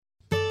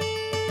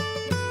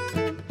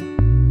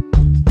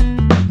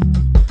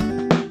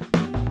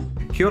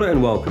Kia ora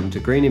and welcome to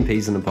Green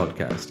MPs in a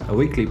Podcast, a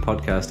weekly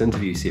podcast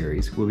interview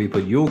series where we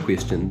put your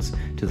questions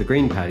to the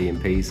Green Party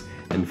MPs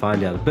and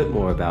find out a bit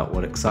more about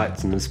what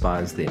excites and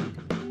inspires them.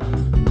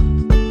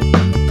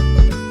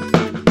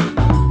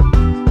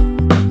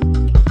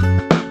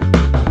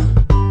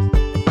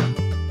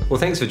 Well,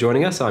 thanks for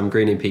joining us. I'm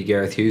Green MP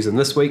Gareth Hughes, and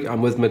this week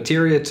I'm with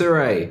Materia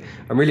Ture.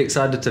 I'm really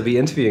excited to be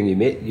interviewing you,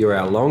 Met. You're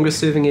our longest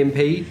serving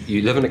MP,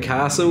 you live in a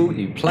castle,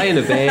 you play in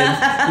a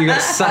band, you've got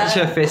such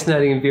a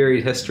fascinating and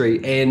varied history,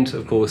 and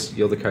of course,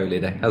 you're the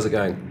co-leader. How's it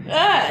going?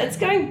 It's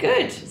going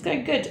good.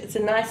 It's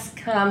a nice,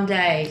 calm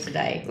day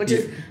today, which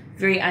is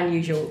very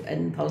unusual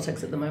in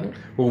politics at the moment.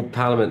 Well,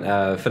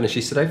 Parliament finished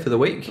yesterday for the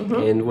week,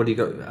 and what do you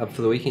got up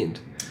for the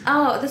weekend?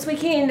 Oh, this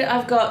weekend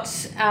I've got...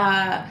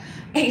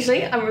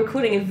 Actually, I'm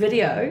recording a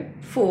video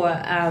for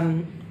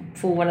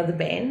one of the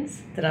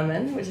bands that I'm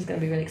in, which is going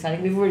to be really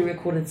exciting. We've already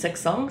recorded 6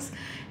 songs,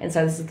 and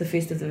so this is the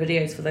first of the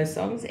videos for those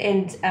songs.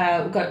 And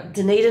we've got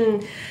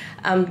Dunedin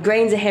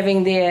Greens are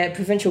having their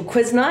provincial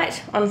quiz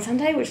night on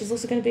Sunday, which is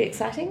also going to be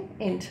exciting.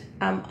 And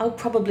I'll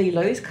probably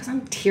lose because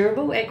I'm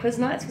terrible at quiz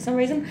nights for some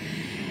reason.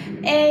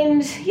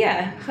 And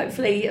yeah,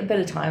 hopefully a bit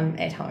of time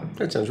at home.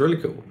 That sounds really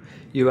cool.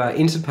 You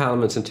entered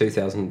Parliament in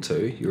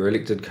 2002, you were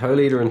elected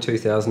co-leader in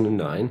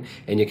 2009,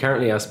 and you're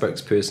currently our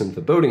spokesperson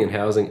for building and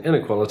housing,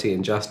 inequality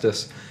and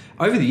justice.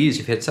 Over the years,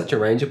 you've had such a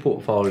range of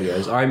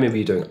portfolios. I remember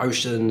you doing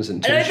oceans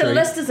and tertiary. I know, the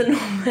list is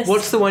enormous.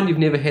 What's the one you've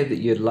never had that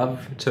you'd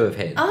love to have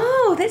had?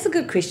 Oh, that's a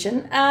good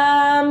question.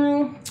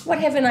 What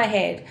haven't I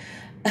had?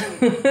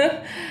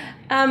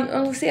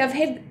 See, I've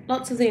had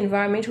lots of the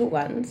environmental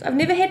ones. I've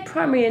never had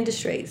primary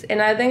industries,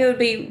 and I think it would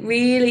be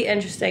really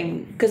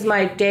interesting because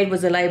my dad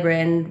was a labourer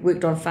and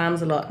worked on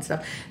farms a lot and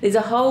stuff. There's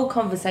a whole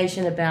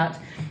conversation about,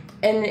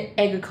 in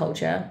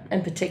agriculture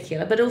in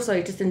particular, but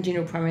also just in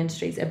general primary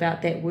industries,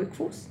 about that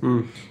workforce.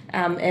 And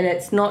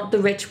it's not the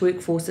rich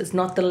workforce, it's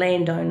not the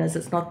landowners,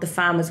 it's not the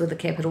farmers with a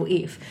capital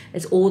F,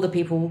 it's all the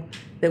people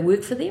that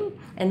work for them,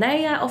 and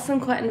they are often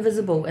quite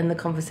invisible in the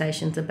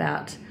conversations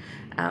about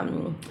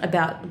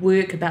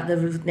work, about the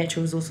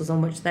natural resources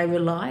on which they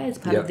rely as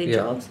part of their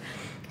jobs.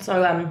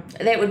 So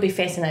that would be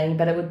fascinating,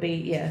 but it would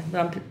be,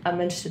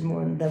 I'm interested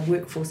more in the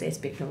workforce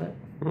aspect of it.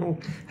 Oh.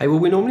 Hey, well,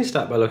 we normally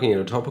start by looking at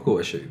a topical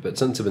issue, but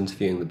since I'm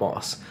interviewing the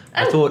boss,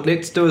 I thought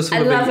let's do a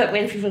sort of... I love it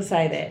when people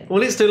say that. Well,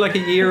 let's do like a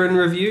year in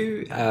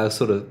review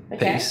sort of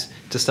piece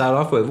to start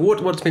off with.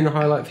 What's been the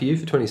highlight for you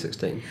for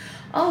 2016?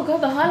 Oh,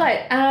 God, the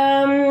highlight.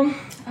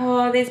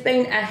 There's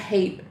been a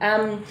heap.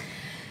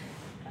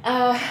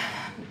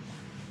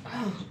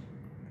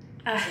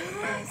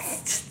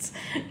 Just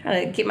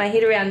trying to get my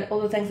head around all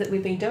the things that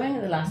we've been doing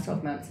in the last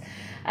 12 months.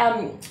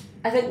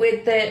 I think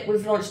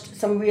we've launched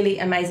some really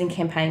amazing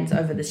campaigns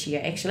over this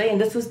year, actually,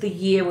 and this was the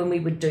year when we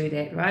would do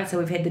that, right? So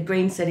we've had the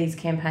Green Cities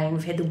campaign,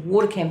 we've had the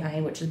water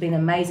campaign, which has been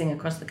amazing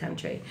across the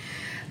country.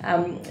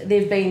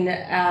 There've been...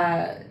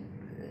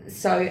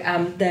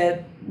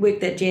 the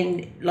work that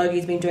Jen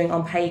Logie's been doing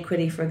on pay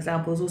equity, for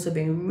example, has also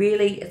been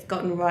it's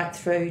gotten right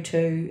through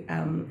to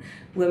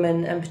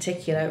women in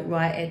particular,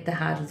 right at the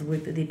heart of the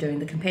work that they're doing,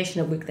 the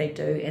compassionate work they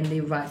do and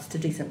their rights to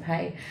decent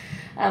pay.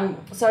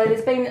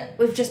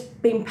 We've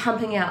just been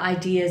pumping out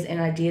ideas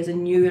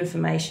and new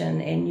information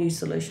and new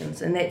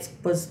solutions, and that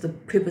was the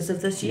purpose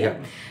of this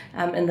year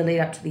in the lead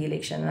up to the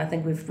election, and I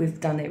think we've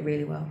done that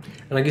really well.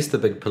 And I guess the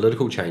big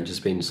political change has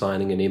been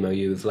signing an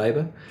MOU with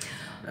Labour.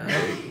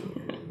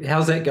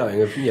 How's that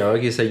going? I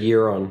guess a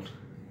year on.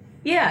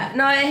 Yeah,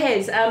 no, it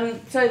has.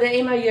 So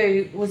the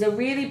MOU was a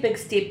really big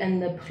step in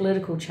the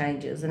political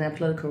changes in our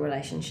political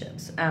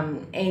relationships,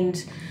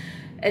 and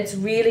it's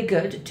really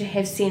good to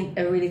have sent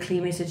a really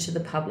clear message to the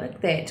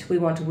public that we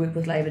want to work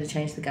with Labour to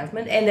change the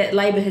government, and that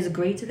Labour has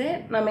agreed to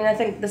that. I mean, I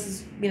think this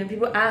is,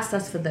 people asked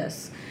us for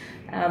this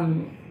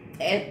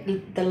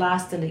at the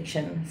last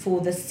election for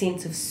this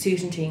sense of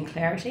certainty and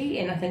clarity,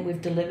 and I think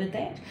we've delivered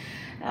that.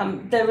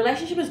 The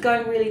relationship is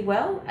going really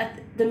well.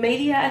 The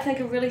media, I think,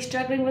 are really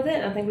struggling with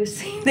it. I think we've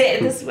seen that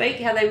this week,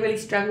 how they really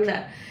struggle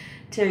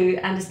to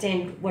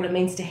understand what it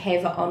means to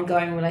have an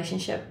ongoing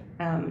relationship.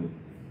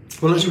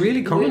 Well, it's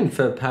really common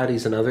for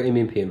parties and other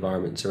MMP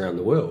environments around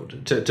the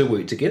world to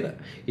work together,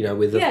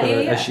 whether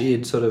they've got a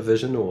shared sort of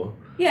vision or...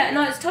 Yeah,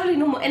 no, it's totally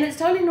normal, and it's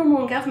totally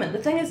normal in government. The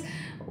thing is,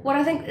 what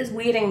I think is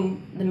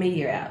weirding the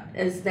media out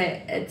is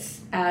that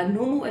it's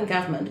normal in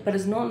government, but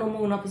it's not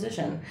normal in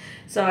opposition.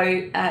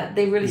 So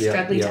they're really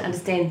struggling to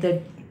understand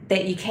that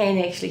you can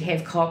actually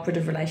have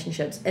cooperative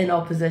relationships in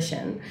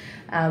opposition,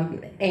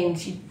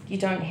 and you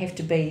don't have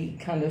to be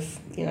kind of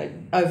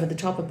over the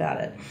top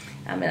about it.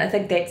 And I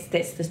think that's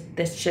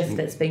this shift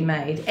that's been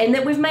made, and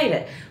that we've made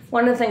it.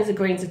 One of the things the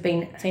Greens have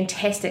been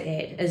fantastic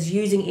at is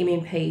using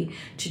MMP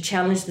to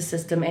challenge the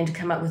system and to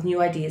come up with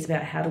new ideas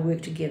about how to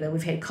work together.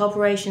 We've had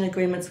cooperation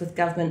agreements with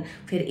government,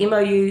 we've had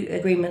MOU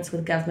agreements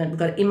with government, we've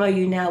got an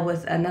MOU now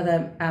with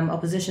another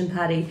opposition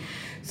party.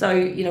 So,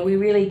 we're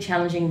really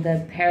challenging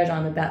the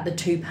paradigm about the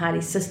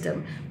two-party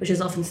system, which is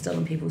often still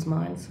in people's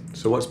minds.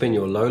 So what's been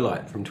your low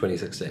light from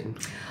 2016?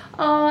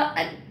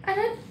 I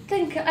don't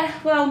think...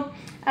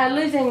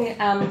 Losing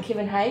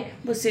Kevin Haigh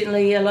was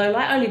certainly a low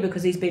light, only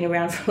because he's been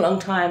around for a long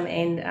time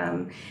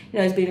and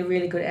he's been a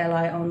really good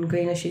ally on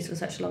green issues for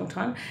such a long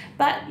time.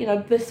 But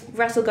with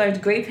Russell going to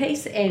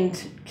Greenpeace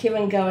and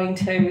Kevin going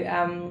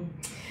to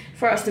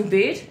Forest and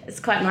Bird, it's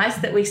quite nice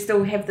that we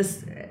still have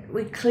this.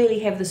 We clearly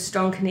have this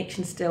strong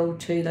connection still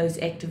to those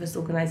activist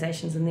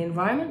organisations in the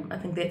environment. I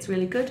think that's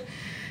really good,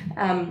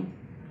 and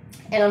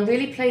I'm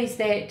really pleased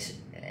that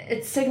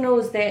it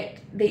signals that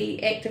the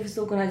activist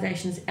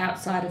organisations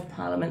outside of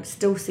Parliament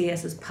still see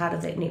us as part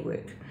of that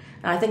network.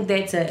 And I think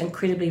that's an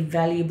incredibly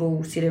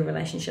valuable set of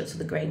relationships with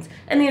the Greens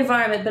in the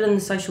environment, but in the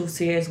social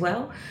sphere as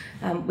well.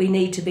 We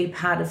need to be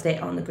part of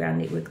that on-the-ground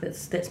network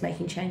that's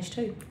making change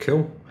too.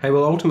 Cool. Hey,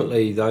 well,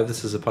 ultimately, though,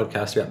 this is a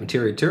podcast about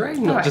Matiria Ture,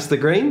 not just the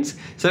Greens.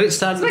 So let's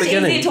start at the beginning.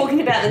 It's much easier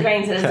talking about the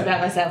Greens than it is about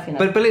myself,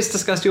 But let's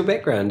discuss your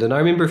background. And I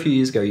remember a few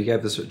years ago you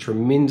gave this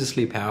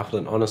tremendously powerful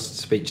and honest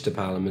speech to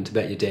Parliament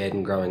about your dad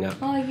and growing up.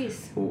 Oh,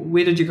 yes.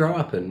 Where did you grow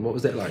up in? What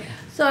was that like?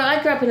 So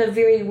I grew up in a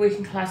very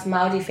working-class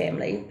Māori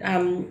family.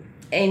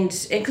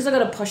 And because I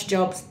got a posh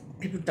job,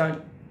 people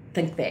don't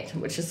think that,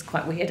 which is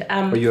quite weird.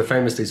 Well, you were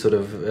famously sort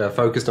of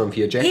focused on for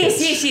your jackets.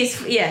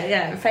 Yes.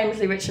 Yeah.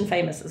 Famously rich and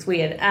famous. It's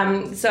weird.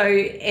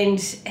 And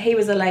he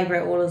was a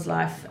labourer all his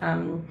life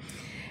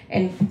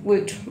and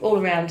worked all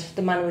around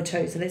the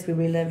Manawatu, so that's where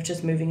we lived,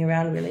 just moving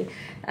around really.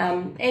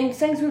 And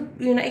things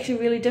were actually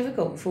really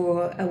difficult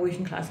for a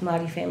working class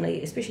Māori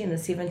family, especially in the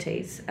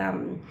 70s.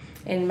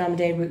 And Mum and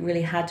Dad worked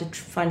really hard to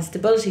find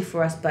stability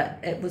for us, but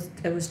it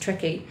was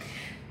tricky.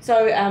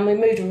 So we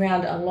moved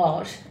around a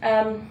lot.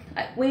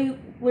 We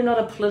were not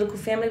a political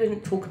family. We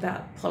didn't talk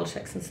about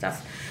politics and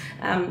stuff.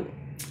 I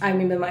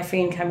remember my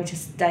friend coming to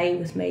stay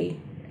with me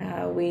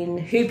when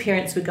her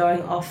parents were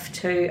going off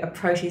to a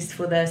protest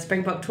for the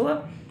Springbok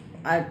tour.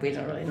 We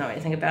didn't really know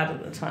anything about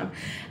it at the time.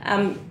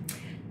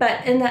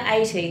 But in the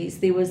 80s,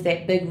 there was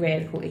that big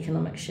radical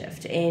economic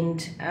shift, and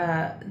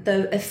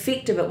the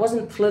effect of it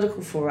wasn't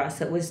political for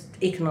us, it was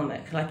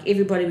economic. Like,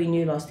 everybody we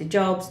knew lost their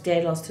jobs,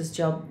 Dad lost his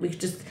job. We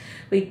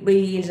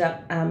ended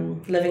up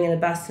living in a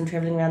bus and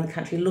travelling around the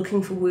country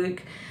looking for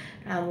work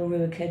when we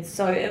were kids.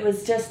 So it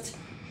was just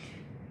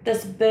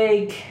this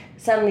big,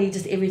 suddenly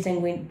just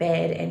everything went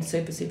bad and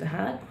super, super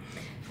hard.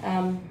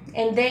 And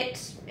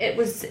that, it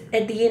was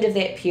at the end of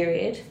that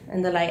period,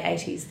 in the late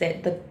 80s,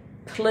 that the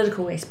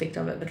political aspect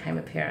of it became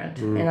apparent,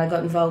 and I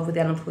got involved with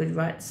the Unemployed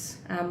Rights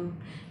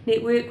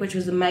Network, which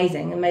was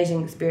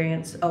amazing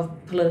experience of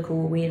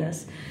political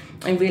awareness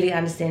and really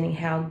understanding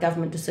how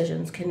government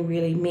decisions can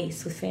really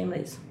mess with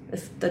families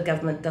if the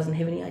government doesn't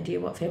have any idea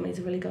what families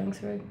are really going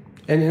through.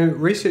 And in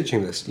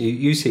researching this,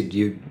 you said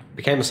you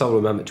became a solo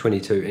mum at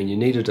 22 and you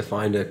needed to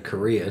find a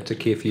career to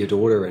care for your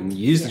daughter, and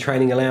you used the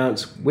training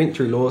allowance, went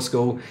through law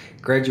school,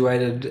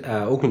 graduated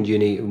Auckland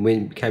Uni,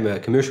 and became a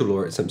commercial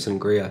lawyer at Simpson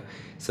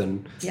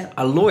Grierson. Yep.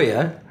 A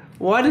lawyer?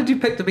 Why did you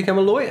pick to become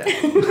a lawyer?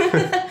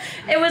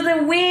 It was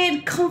a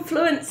weird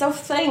confluence of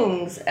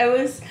things. It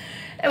was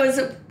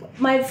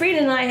my friend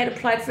and I had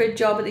applied for a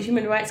job at the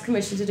Human Rights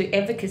Commission to do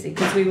advocacy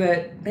because we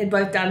had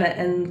both done it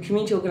in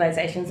community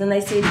organisations, and they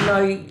said,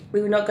 no,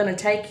 we were not going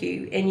to take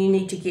you, and you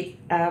need to get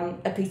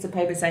a piece of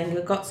paper saying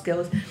you've got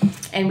skills,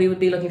 and we would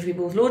be looking for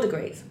people with law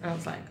degrees. And I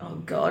was like, oh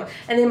God.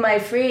 And then my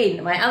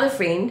other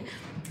friend,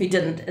 who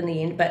didn't in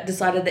the end, but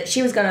decided that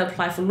she was going to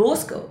apply for law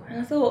school. And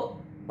I thought,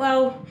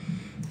 well,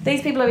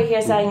 these people over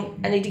here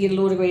saying I need to get a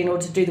law degree in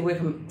order to do the work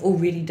I'm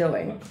already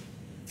doing.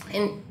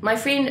 And my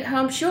friend, who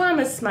I'm sure I'm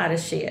as smart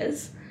as she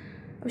is,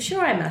 I'm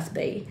sure I must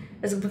be,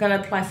 is going to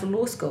apply for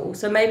law school,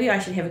 so maybe I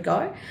should have a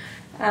go.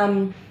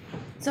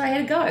 So I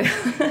had a go,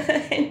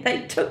 and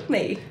they took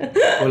me.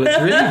 Well,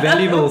 it's really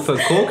valuable for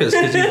caucus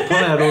because you pull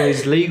out all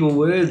these legal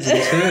words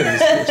and terms,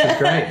 which is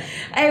great.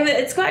 And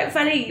it's quite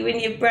funny when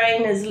your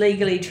brain is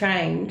legally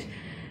trained,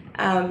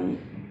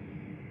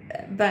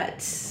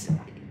 but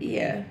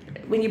yeah,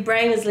 when your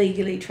brain is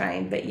legally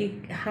trained, but your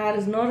heart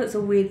is not, it's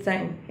a weird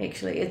thing,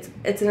 actually. It's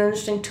an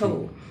interesting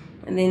tool.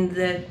 And then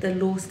the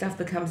law stuff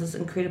becomes this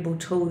incredible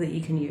tool that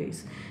you can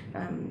use.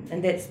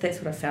 And that's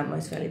what I found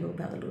most valuable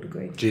about the law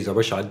degree. Geez, I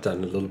wish I'd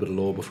done a little bit of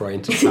law before I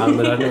entered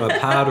Parliament. I don't know a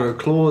part or a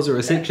clause or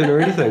a section or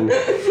anything.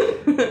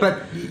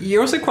 But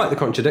you're also quite the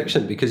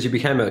contradiction, because you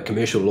became a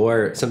commercial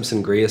lawyer at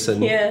Simpson Grierson,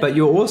 but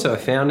you're also a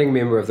founding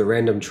member of the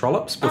Random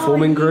Trollops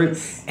performing group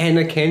and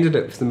a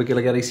candidate for the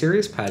McGillicuddy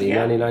Serious Party in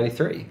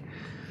 1993.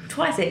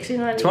 Twice, actually.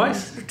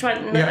 Twice?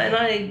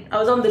 I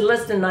was on the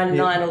list in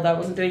 99, although I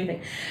wasn't doing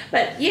anything.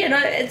 But,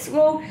 it's,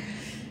 well...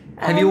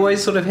 Have you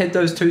always sort of had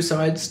those two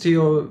sides to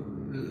your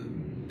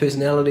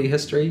personality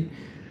history?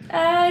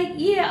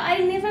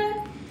 I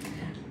never...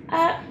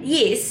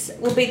 yes,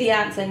 will be the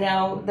answer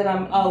now that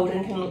I'm old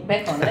and can look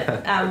back on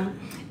it.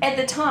 At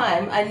the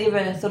time, I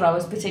never thought I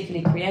was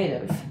particularly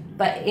creative,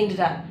 but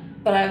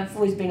I've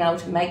always been able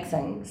to make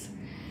things.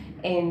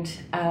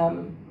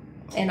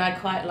 And I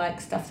quite like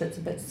stuff that's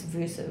a bit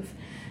subversive.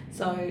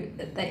 So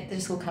that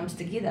just all comes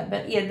together.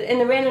 But yeah, and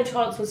the Random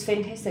Trollops was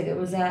fantastic. It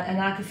was an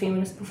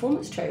anarcho-feminist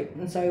performance troupe.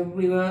 And so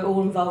we were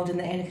all involved in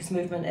the anarchist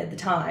movement at the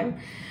time,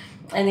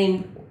 and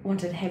then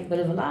wanted to have a bit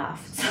of a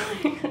laugh.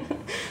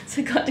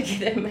 So got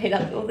together and made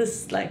up all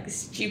this like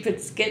stupid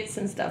skits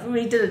and stuff. And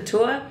we did a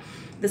tour,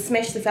 the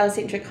Smash the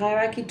Phallocentric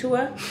Hierarchy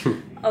tour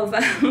of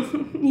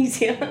New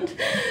Zealand,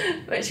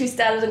 which we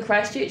started in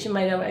Christchurch and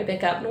made our way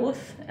back up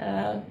north,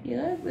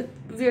 with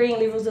varying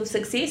levels of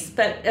success,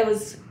 but it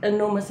was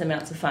enormous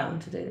amounts of fun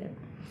to do that.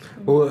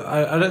 Well,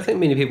 I don't think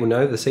many people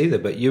know this either,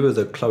 but you were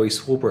the Chloe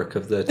Swarbrick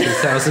of the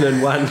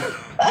 2001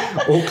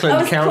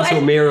 Auckland Council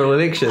mayoral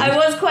election. I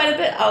was quite a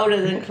bit older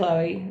than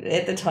Chloe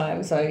at the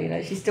time,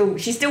 so she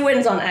still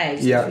wins on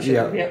age.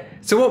 Yeah.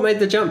 So what made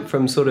the jump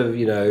from sort of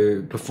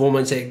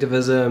performance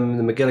activism,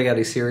 the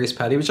McGillicuddy Serious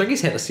Party, which I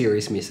guess had a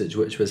serious message,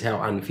 which was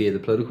how unfair the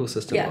political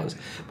system was.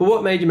 But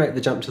what made you make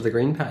the jump to the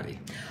Green Party?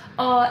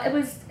 It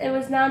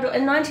was now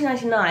in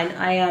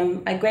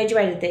 1999. I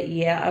graduated that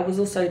year. That was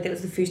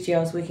the first year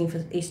I was working for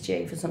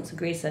SG for Simpson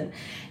Grierson,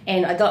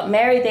 and I got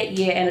married that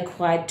year and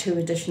acquired 2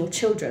 additional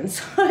children.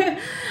 So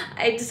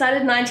I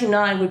decided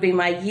 99 would be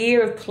my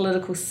year of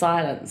political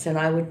silence, and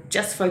I would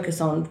just focus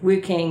on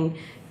working,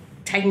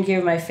 taking care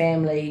of my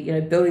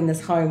family, building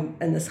this home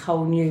in this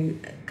whole new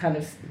kind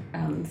of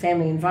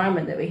family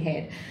environment that we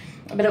had.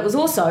 But it was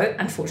also,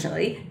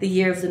 unfortunately, the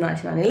year of the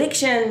 1999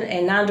 election,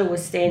 and Nandor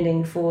was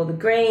standing for the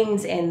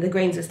Greens, and the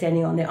Greens were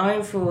standing on their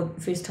own for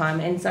the first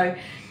time. And so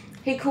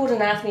he called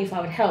and asked me if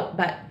I would help,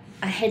 but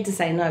I had to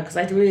say no because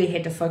I really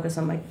had to focus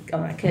on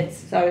my kids.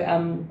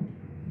 So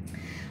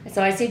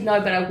I said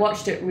no, but I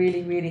watched it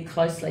really, really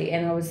closely,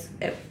 and I was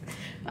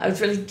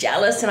really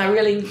jealous, and I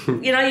really,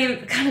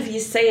 you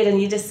see it,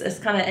 and it's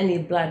kind of in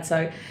your blood.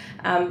 So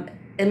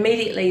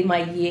immediately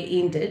my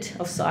year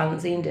of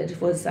silence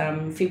was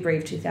February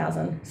of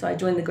 2000. So I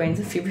joined the Greens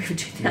in February of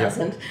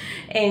 2000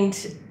 and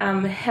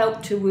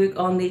helped to work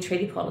on their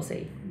treaty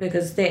policy,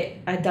 because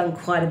I'd done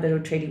quite a bit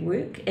of treaty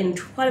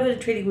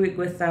work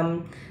with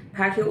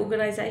parochial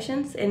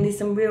organisations, and there's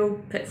some real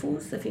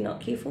pitfalls if you're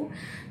not careful.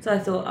 So I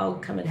thought I'll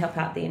come and help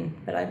out then,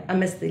 but I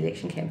missed the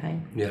election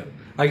campaign. Yeah,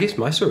 I guess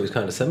my story was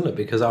kind of similar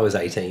because I was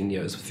 18.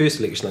 It was the first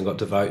election I got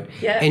to vote,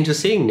 and just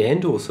seeing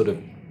Nandor sort of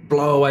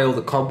blow away all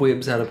the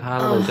cobwebs out of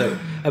Parliament.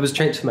 It was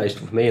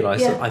transformational for me, and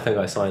I think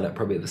I signed up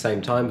probably at the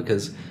same time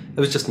because it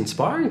was just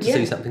inspiring to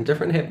see something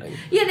different happening.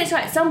 Yeah, that's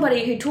right.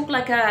 Somebody who talked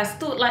like us,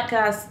 thought like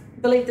us,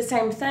 believed the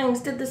same things,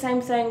 did the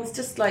same things,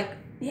 just like,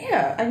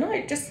 I know,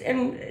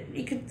 and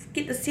you could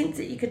get the sense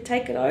that you could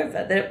take it over,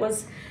 that it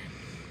was,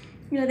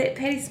 that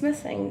Patti Smith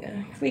thing,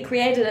 if we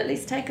created it,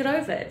 let's take it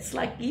over. It's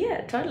like,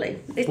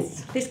 totally.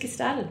 Let's get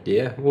started.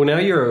 Yeah. Well, now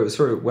you're a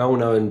sort of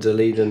well-known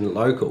Dunedin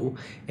local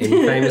and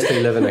you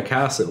famously live in a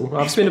castle.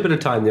 I've spent a bit of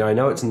time there. I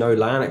know it's no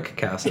Larnac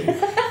Castle.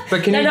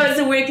 But it's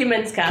a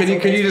workingman's castle.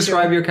 Can you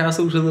describe your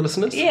castle to the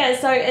listeners? Yeah,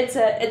 so it's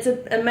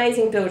an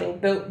amazing building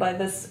built by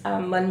this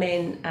one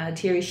man,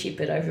 Terry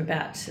Shepherd, over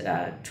about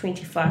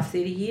 25,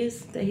 30 years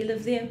that he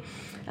lived there.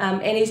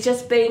 And he's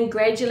just been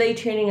gradually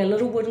turning a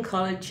little wooden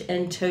cottage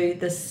into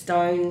this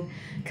stone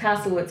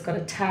castle. It's got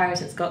a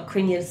turret, it's got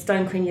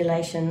stone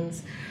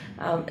crenulations.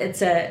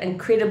 It's an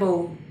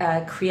incredible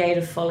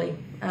creative folly.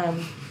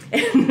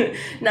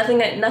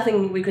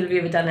 Nothing we could have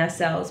ever done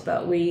ourselves,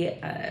 but we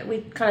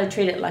kind of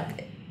treat it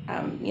like,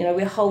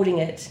 we're holding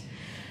it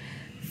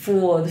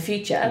for the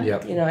future,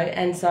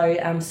 and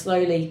so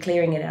slowly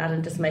clearing it out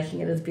and just making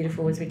it as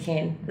beautiful as we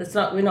can.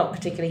 We're not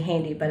particularly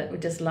handy, but we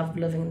just love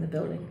living in the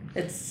building.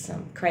 It's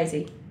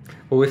crazy.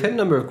 Well, we've had a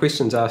number of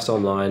questions asked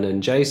online,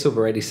 and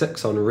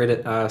JSilver86 on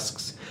Reddit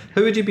asks,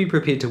 who would you be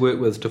prepared to work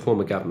with to form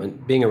a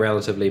government? Being a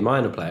relatively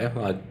minor player,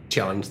 I'd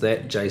challenge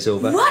that,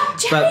 JSilver. What,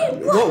 Jay?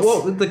 But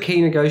what would the key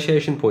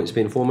negotiation points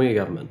be in forming a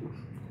government?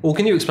 Or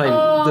can you explain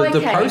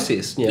the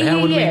process?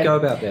 How would we go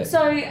about that?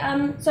 So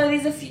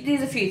there's a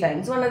few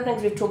things. One of the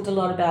things we've talked a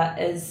lot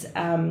about is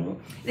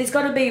there's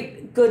got to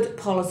be good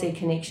policy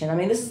connection. I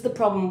mean, this is the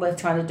problem with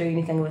trying to do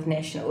anything with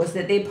National, is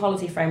that their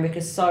policy framework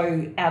is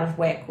so out of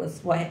whack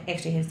with what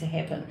actually has to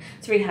happen.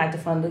 It's very hard to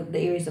find the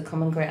areas of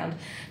common ground.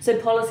 So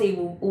policy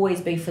will always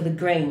be, for the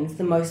Greens,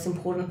 the most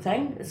important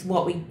thing. It's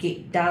what we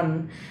get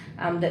done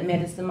that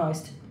matters the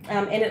most.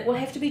 And it will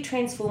have to be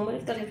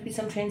transformative. There'll have to be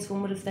some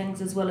transformative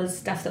things, as well as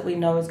stuff that we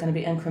know is going to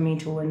be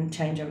incremental and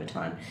change over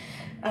time.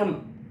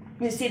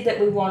 We said that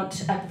we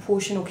want a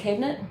proportional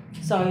cabinet.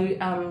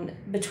 So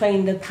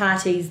between the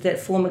parties that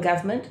form a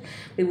government,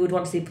 we would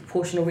want to see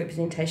proportional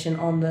representation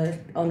on the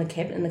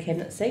cabinet, in the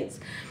cabinet seats.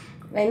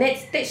 And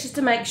that's just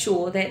to make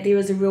sure that there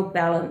is a real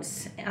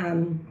balance,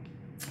 and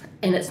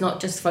it's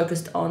not just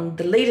focused on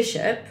the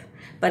leadership,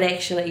 but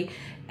actually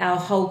our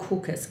whole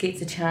caucus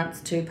gets a chance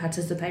to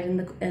participate in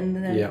the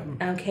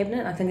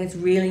cabinet. I think that's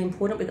really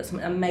important. We've got some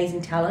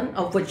amazing talent,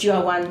 of which you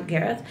are one,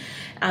 Gareth,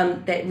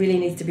 that really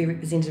needs to be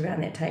represented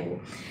around that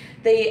table.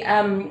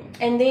 And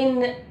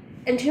then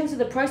in terms of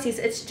the process,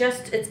 it's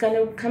going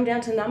to come down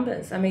to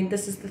numbers. I mean,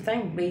 this is the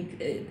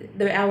thing.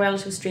 Our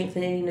relative strength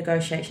in any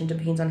negotiation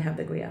depends on how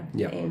big we are,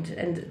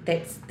 and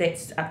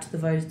that's up to the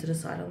voters to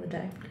decide on the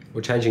day.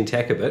 Well, changing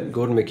tack a bit,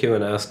 Gordon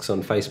McEwen asks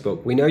on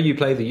Facebook, we know you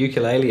play the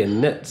ukulele and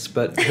knits,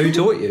 but who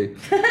taught you?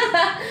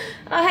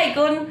 Oh, hey,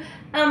 Gordon.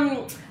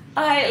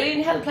 I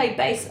learned how to play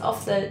bass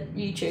off the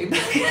YouTube.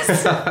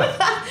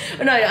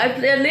 No, I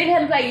learned how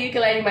to play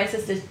ukulele. My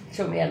sister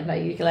taught me how to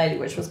play ukulele,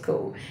 which was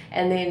cool.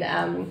 And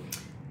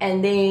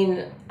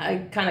then I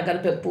kind of got a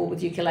bit bored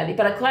with ukulele,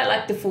 but I quite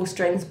like the 4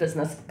 strings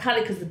business,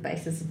 partly because the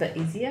bass is a bit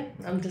easier.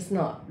 I'm just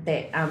not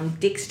that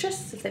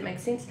dexterous, if that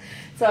makes sense.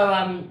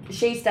 So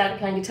she started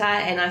playing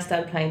guitar and I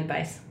started playing the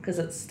bass because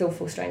it's still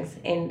 4 strings,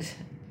 and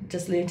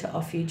just learned it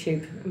off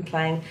YouTube and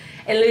playing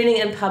and learning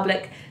in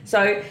public.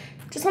 So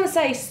just want to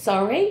say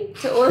sorry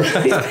to all of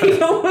those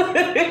people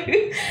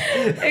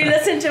who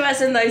listened to us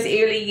in those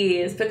early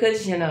years,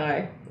 because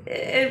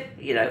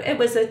it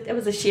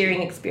was a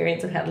sharing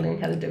experience of how to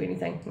learn how to do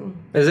anything.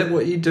 Is that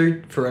what you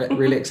do for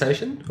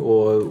relaxation,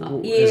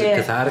 or is it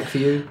cathartic for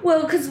you?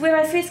 Well, because when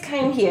I first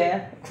came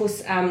here, of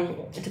course,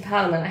 to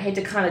Parliament, I had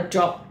to kind of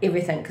drop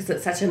everything because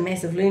it's such a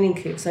massive learning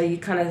curve. So you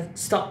kind of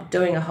stop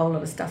doing a whole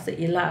lot of stuff that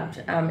you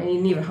loved, and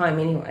you're never home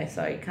anyway,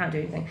 so you can't do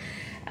anything.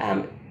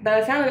 But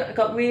I found I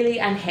got really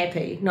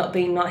unhappy not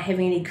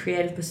having any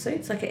creative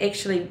pursuits. Like, it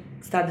actually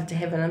started to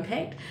have an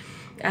impact.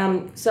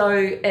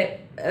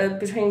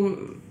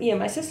 Between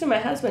my sister and my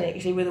husband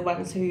actually were the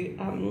ones who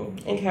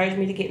encouraged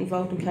me to get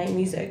involved in playing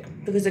music,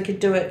 because I could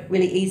do it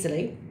really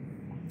easily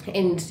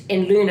and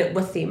learn it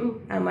with them.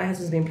 My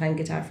husband's been playing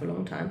guitar for a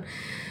long time.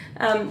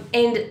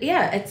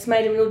 It's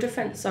made a real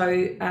difference. So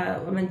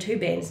I'm in 2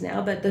 bands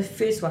now, but the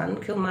first one,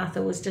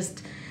 Kilmartha, was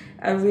just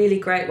a really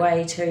great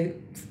way to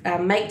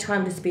make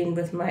time to spend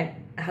with my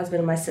husband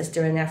and my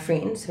sister and our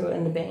friends who are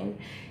in the band,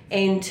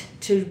 and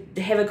to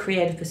have a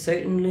creative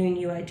pursuit and learn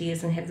new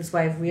ideas and have this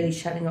way of really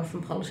shutting off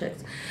from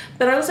politics.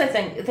 But I also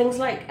think things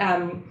like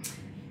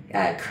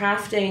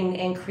crafting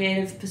and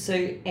creative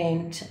pursuit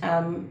and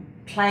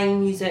playing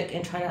music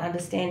and trying to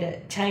understand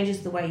it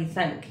changes the way you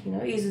think.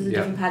 It uses a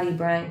different part of your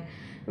brain.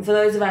 And for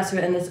those of us who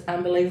are in this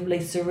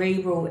unbelievably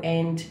cerebral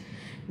and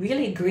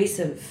really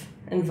aggressive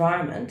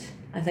environment,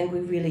 I think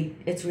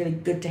it's really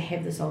good to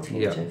have this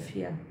alternative.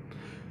 Yeah.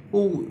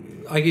 Well,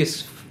 I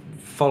guess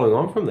following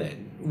on from that,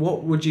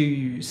 what would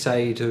you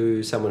say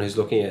to someone who's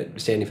looking at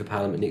standing for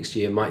Parliament next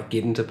year, might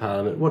get into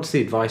Parliament? What's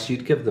the advice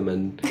you'd give them,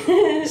 and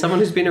someone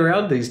who's been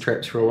around these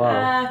traps for a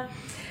while?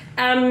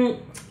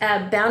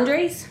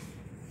 Boundaries.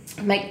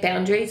 Make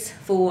boundaries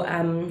for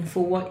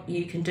what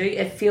you can do.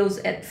 It feels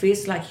at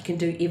first like you can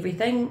do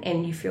everything,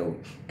 and you feel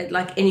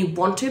and you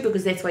want to,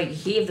 because that's why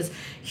you have this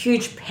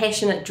huge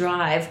passionate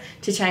drive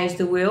to change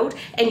the world,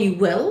 and you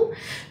will.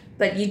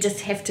 But you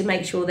just have to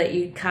make sure that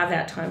you carve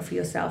out time for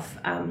yourself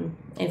and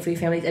for your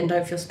families, and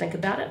don't feel stink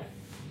about it.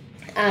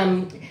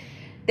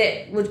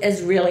 That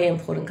is really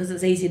important, because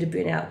it's easy to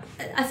burn out.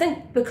 I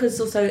think because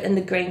also in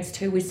the Greens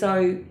too, we're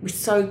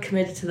so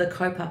committed to the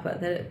kaupapa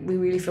that we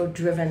really feel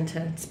driven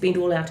to spend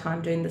all our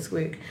time doing this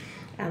work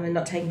and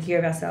not taking care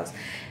of ourselves.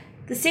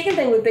 The second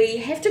thing would be,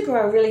 you have to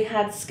grow a really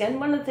hard skin.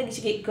 One of the things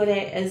you get good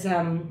at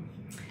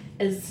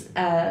is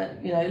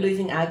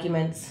losing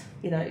arguments.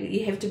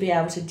 You have to be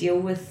able to deal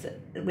with it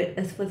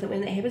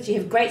when that happens. You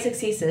have great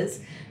successes,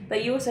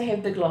 but you also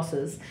have big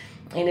losses.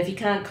 And if you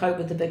can't cope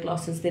with the big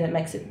losses, then it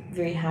makes it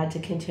very hard to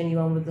continue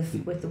on with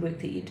the work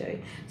that you do.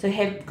 So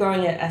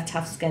growing a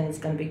tough skin is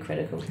going to be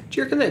critical. Do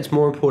you reckon that's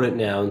more important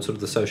now in sort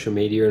of the social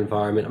media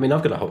environment? I mean,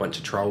 I've got a whole bunch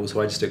of trolls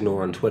who I just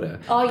ignore on Twitter,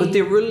 but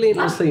they're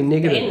relentlessly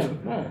negative.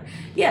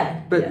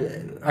 Yeah. But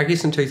I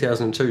guess in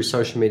 2002,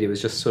 social media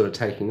was just sort of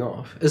taking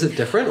off. Is it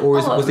different, or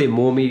was there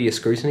more media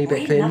scrutiny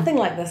back then? Nothing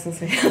like this in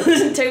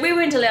 2002. We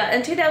weren't allowed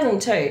in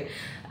 2002.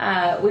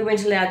 We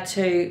weren't allowed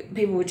to.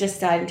 People were just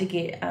starting to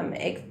get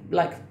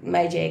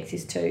major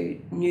access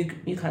to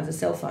new kinds of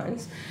cell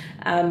phones,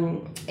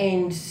 and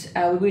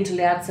we weren't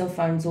allowed cell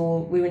phones,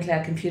 or we weren't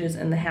allowed computers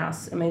in the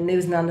house. I mean, there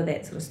was none of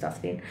that sort of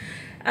stuff then.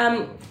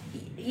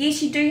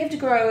 Yes, you do have to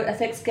grow a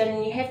thick skin,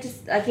 and you have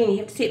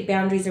to set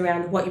boundaries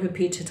around what you're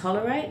prepared to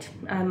tolerate.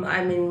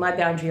 I mean, my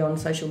boundary on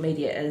social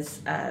media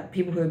is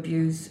people who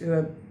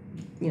are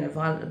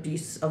violent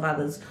abuse of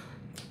others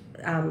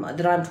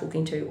that I'm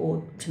talking to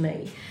or to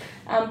me.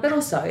 But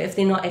also, if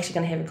they're not actually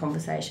going to have a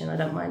conversation, I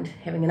don't mind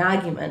having an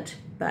argument,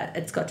 but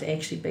it's got to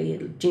actually be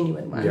a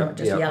genuine one, not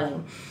just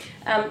yelling.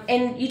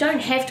 And you don't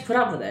have to put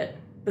up with it,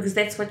 because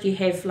that's what you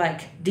have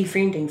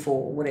defriending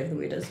for, or whatever the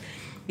word is.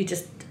 You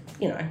just,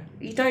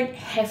 you don't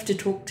have to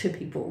talk to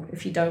people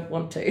if you don't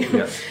want to.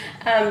 Yep.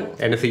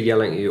 And if they're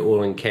yelling at you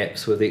all in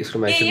caps with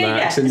exclamation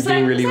marks and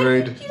being really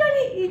rude.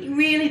 You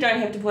really don't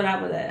have to put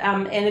up with it.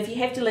 And if you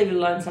have to leave it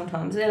alone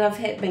sometimes, and I've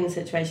been in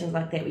situations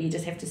like that where you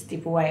just have to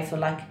step away for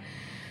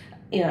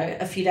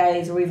a few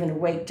days or even a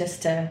week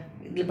just to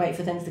wait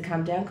for things to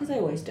calm down, because they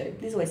always do.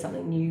 There's always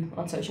something new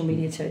on social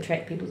media to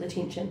attract people's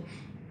attention.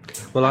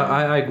 Well,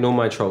 I ignore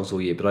my trolls all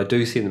year, but I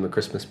do send them a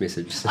Christmas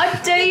message. So.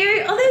 Oh, do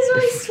you? Oh, that's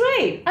really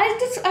sweet.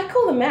 I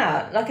call them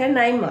out. I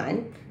name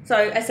mine. So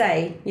I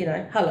say,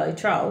 hello,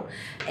 troll,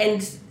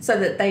 and so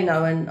that they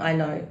know, and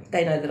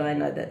they know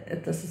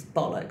that this is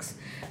bollocks.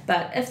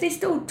 But if they're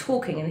still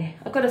talking, and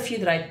I've got a few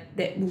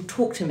that will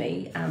talk to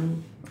me,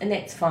 and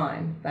that's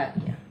fine, but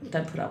yeah,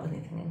 don't put up with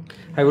anything.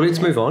 Hey, well, let's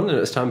move on, and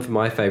it's time for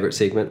my favourite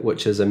segment,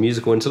 which is a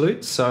musical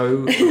interlude.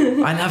 So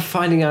I love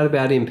finding out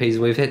about MPs,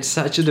 and we've had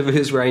such a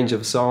diverse range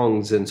of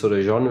songs and sort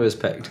of genres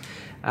picked.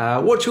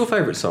 What's your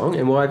favourite song,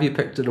 and why have you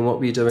picked it, and what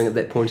were you doing at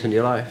that point in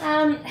your life?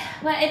 Well,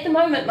 at the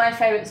moment, my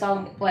favourite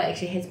song, well,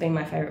 actually has been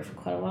my favourite for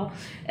quite a while,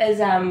 is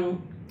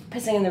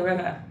Pissing in the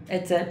River.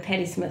 It's a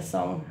Patti Smith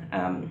song.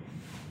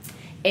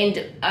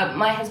 And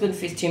my husband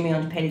first turned me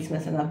on to Patti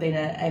Smith, and I've been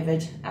an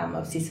avid,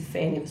 obsessive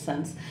fan ever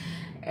since.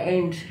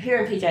 And her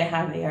and PJ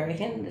Harvey, I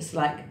reckon, it's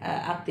like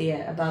up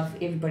there above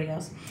everybody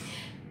else.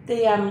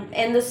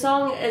 And the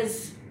song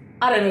is,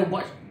 I don't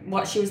know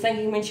what she was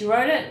thinking when she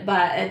wrote it,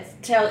 but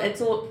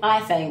it's all, I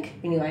think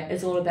anyway,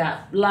 it's all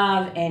about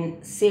love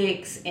and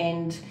sex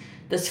and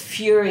this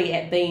fury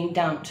at being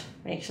dumped,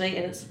 actually,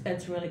 and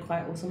it's really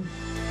quite awesome.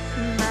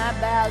 My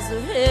bowels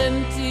are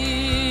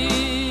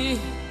empty,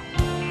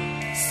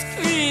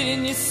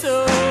 screaming your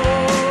soul.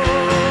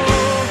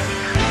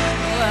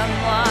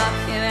 What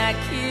can I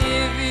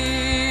give you?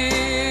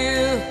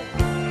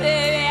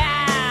 Baby,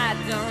 I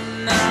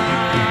don't know.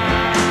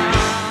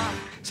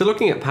 So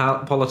looking at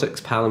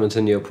politics, parliament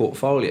in your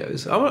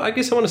portfolios, I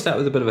guess I want to start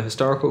with a bit of a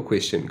historical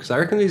question, because I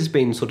reckon there's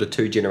been sort of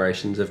two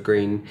generations of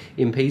Green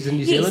MPs in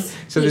New Zealand.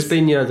 So there's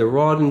been, the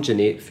Rod and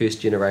Jeanette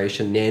first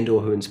generation,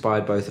 Nandor, who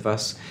inspired both of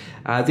us.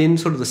 Then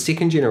sort of the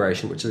second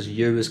generation, which is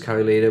you as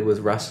co-leader with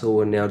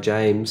Russell and now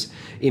James,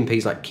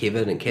 MPs like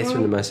Kevin and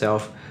Catherine and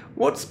myself.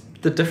 What's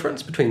the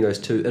difference between those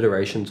two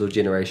iterations or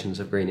generations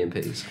of Green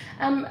MPs?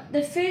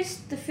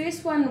 The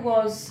first one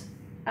was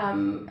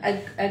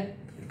a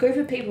group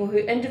of people who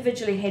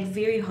individually had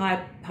very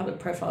high public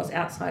profiles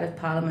outside of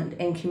Parliament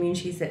and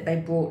communities that they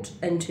brought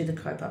into the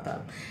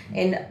kaupapa.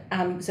 And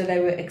so they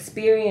were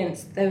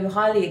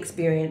highly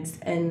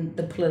experienced in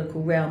the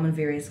political realm in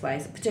various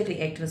ways, particularly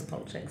activist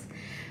politics.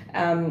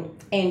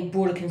 And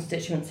brought a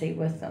constituency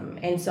with them,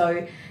 and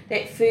so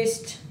that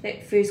first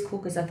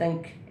caucus, I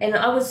think, and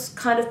I was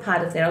kind of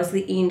part of that. I was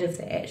the end of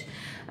that,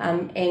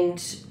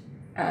 and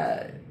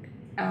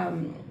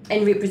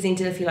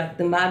represented, if you like,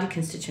 the Māori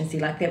constituency.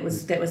 Like that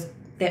was that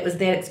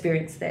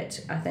experience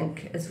that I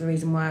think is the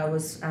reason why I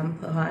was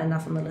put high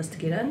enough on the list to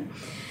get in.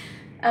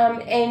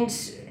 And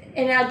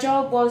our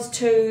job was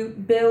to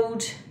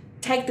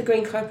take the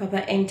Green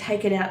kaupapa and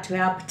take it out to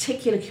our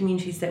particular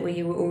communities that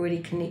we were already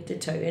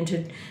connected to, and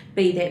to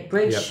be that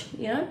bridge,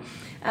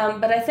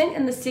 But I think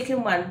in the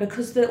second one,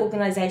 because the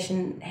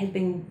organisation had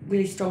been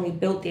really strongly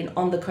built then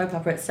on the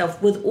kaupapa itself,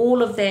 with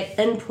all of that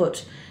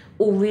input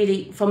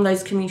already from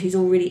those communities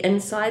already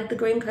inside the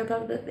Green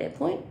kaupapa at that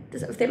point,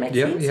 if that makes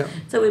sense? Yeah.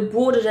 So we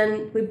brought it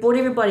in, we brought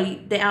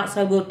everybody, the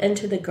outside world,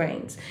 into the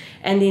Greens,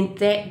 and then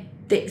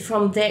that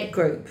from that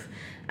group,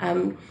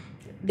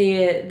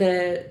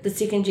 the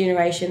second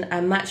generation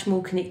are much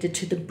more connected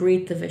to the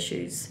breadth of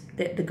issues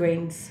that the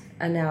Greens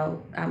are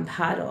now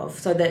part of,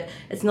 so that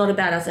it's not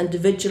about us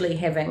individually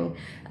having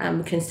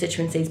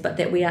constituencies, but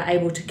that we are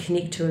able to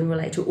connect to and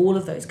relate to all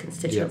of those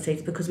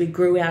constituencies because we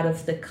grew out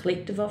of the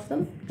collective of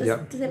them. Does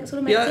that sort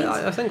of make sense?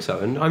 Yeah, I think so.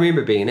 And I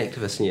remember being an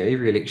activist, and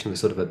every election was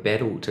sort of a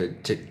battle to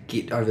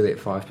get over that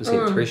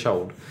 5%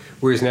 threshold,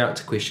 whereas now it's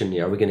a question,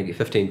 we're going to get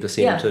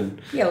 15%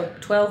 or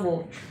 12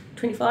 or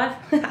 25.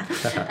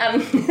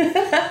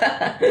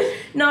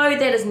 No,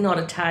 that is not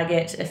a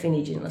target if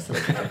any journalists are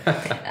looking.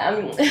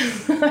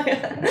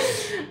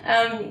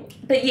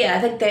 But yeah,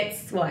 I think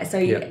that's why. So,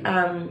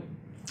 and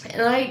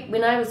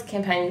when I was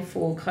campaigning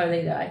for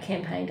co-leader, I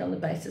campaigned on the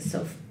basis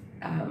of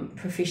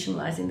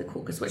professionalising the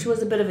caucus, which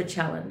was a bit of a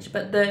challenge.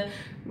 But the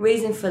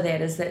reason for that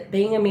is that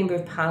being a member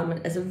of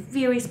Parliament is a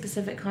very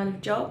specific kind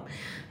of job.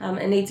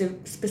 It needs a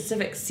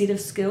specific set of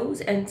skills,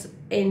 and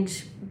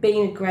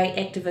being a great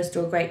activist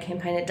or a great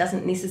campaigner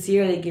doesn't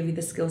necessarily give you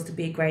the skills to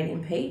be a great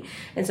MP.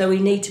 And so we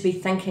need to be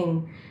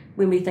thinking,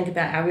 when we think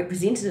about our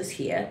representatives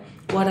here,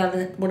 what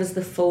is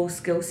the full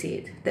skill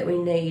set that we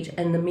need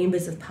in the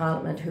members of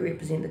Parliament who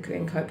represent the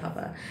Green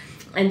kaupapa,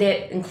 and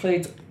that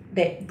includes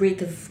that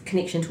breadth of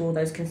connection to all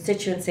those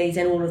constituencies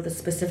and all of the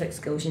specific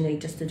skills you need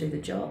just to do the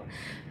job.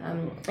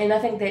 And I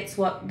think that's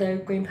what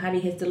the Green Party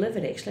has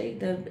delivered, actually.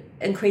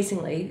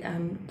 Increasingly,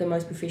 the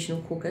most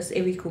professional caucus,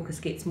 every caucus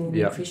gets more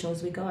professional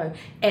as we go,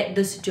 at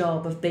this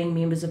job of being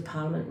members of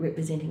Parliament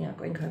representing our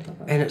Green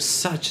kaupapa. And it's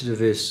such a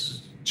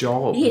diverse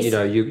job. Yes.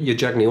 You're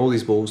juggling all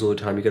these balls all the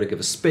time. You've got to give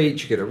a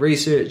speech, you've got to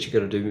research, you've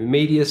got to do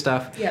media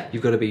stuff,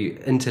 you've got to be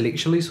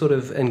intellectually sort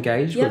of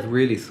engaged with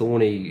really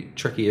thorny,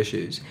 tricky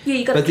issues.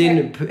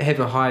 Then have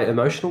a high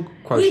emotional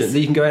quotient that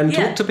you can go out and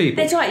talk to people.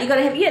 That's right. You've got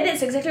to have,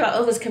 that's exactly right.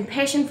 All this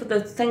compassion for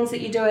the things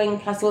that you're doing,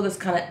 plus all this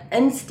kind of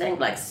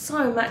instinct. Like,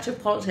 so much of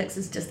politics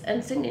is just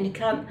instinct, and you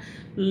can't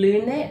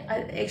learn that.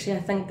 I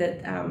think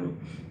that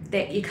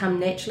that you come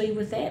naturally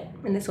with that,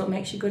 and that's what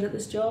makes you good at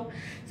this job.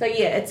 So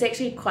yeah, it's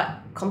actually quite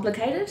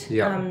complicated.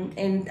 Yeah.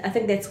 And I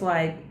think that's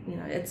why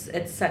it's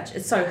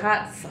so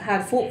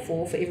hard fought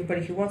for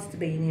everybody who wants to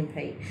be an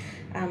MP.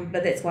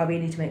 But that's why we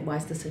need to make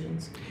wise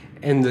decisions.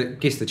 And I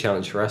guess the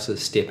challenge for us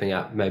is stepping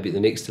up maybe at the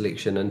next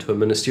election into a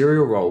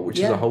ministerial role, which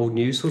is a whole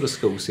new sort of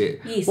skill set.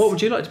 Yes. What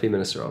would you like to be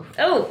Minister of?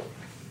 Oh,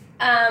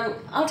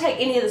 I'll take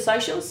any of the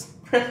socials.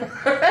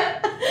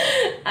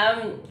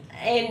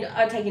 And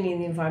I'd take any of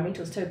the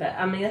environmentals too, but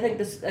I mean, I think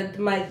this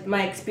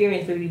my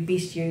experience would be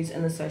best used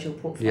in the social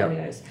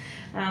portfolios.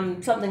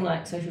 Something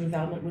like social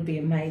development would be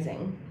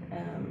amazing,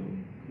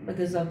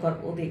 because I've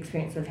got all the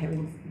experience of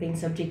having been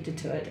subjected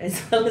to it,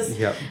 as well as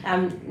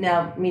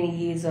now many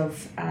years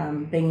of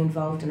being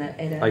involved in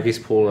it. I guess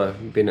Paula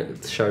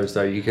Bennett shows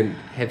though you can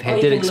have had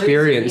that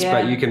experience,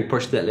 but you can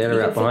push that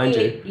ladder out behind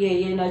you.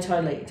 Yeah, no,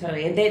 totally,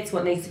 and that's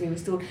what needs to be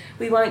restored.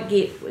 We won't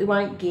get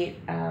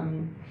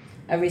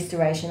a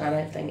restoration, I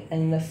don't think,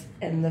 in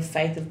the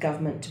faith of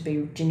government to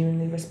be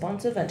genuinely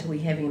responsive until we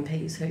have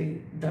MPs who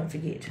don't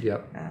forget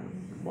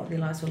what their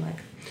lives were like.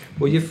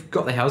 Well, you've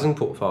got the housing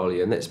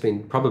portfolio, and that's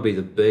been probably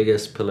the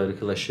biggest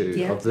political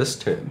issue of this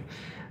term.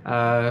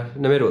 No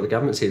matter what the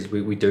government says,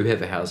 we do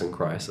have a housing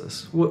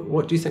crisis.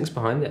 What do you think's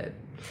behind that?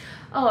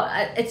 Oh,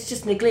 it's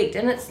just neglect,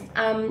 and it's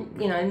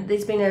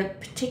there's been a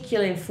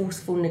particularly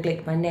forceful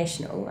neglect by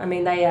National. I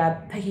mean, they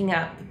are picking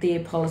up their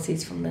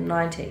policies from the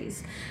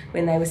 90s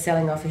when they were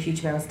selling off a huge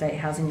amount of state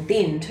housing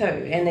then too,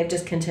 and they've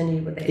just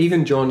continued with that.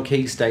 Even John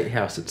Key State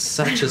House, it's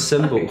such a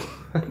symbol.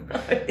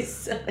 No, it's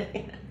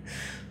silly.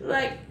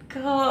 Like,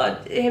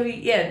 God,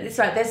 it's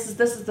right. This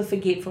is the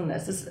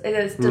forgetfulness. It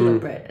is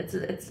deliberate.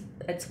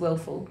 It's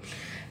willful.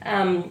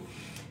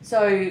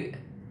 So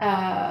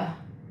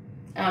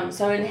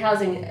in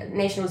housing,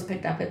 National's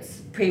picked up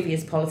its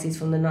previous policies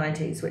from the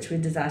 90s, which were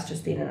disastrous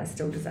then and are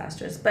still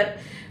disastrous. But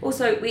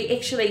also, we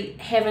actually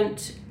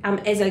haven't,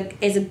 as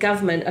a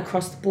government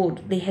across the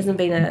board, there hasn't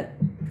been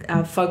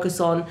a focus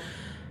on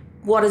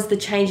what is the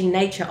changing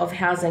nature of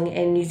housing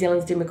and New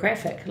Zealand's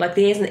demographic. Like,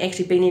 there hasn't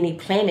actually been any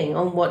planning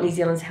on what New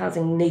Zealand's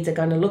housing needs are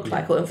going to look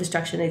like or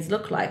infrastructure needs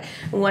look like.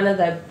 And one of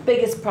the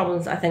biggest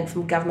problems, I think,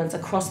 from governments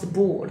across the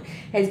board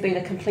has been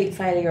a complete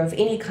failure of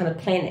any kind of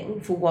planning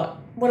for what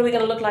are we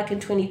going to look like in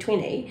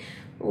 2020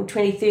 or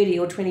 2030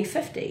 or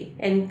 2050,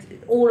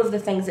 and all of the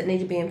things that need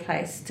to be in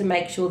place to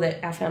make sure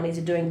that our families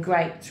are doing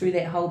great through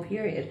that whole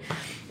period.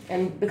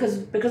 And because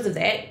of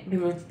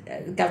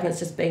that, government's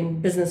just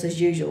been business as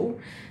usual,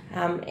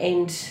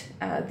 and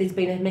there's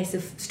been a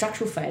massive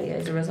structural failure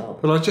as a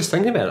result. Well, I was just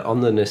thinking about it.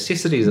 On the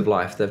necessities of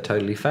life, they've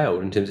totally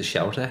failed in terms of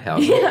shelter,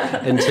 housing,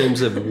 in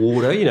terms of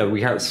water.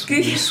 We can't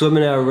swim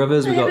in our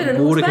rivers, we've got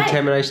water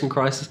contamination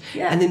crisis,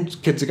 and then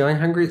kids are going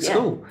hungry at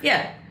school.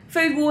 Yeah.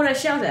 Food, water,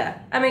 shelter.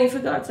 I mean, for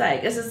God's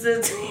sake, this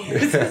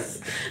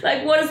is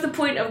like, what is the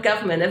point of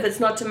government if it's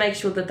not to make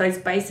sure that those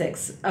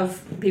basics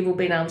of people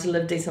being able to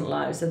live decent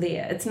lives are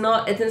there? It's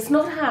not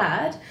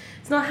hard.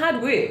 It's not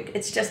hard work.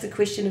 It's just a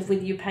question of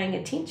whether you're paying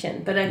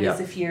attention. But I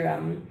guess if you're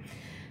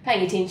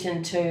paying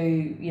attention to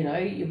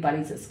your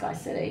buddies at Sky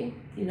City,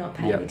 you're not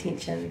paying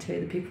attention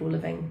to the people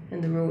living in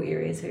the rural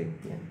areas who.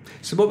 Yeah.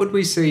 So what would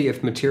we see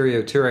if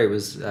Matiria Ture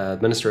was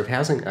Minister of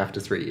Housing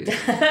after 3 years?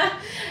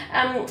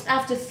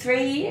 After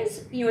 3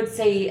 years, you would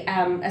see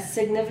a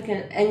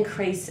significant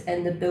increase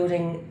in the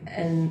building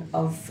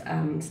of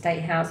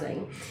state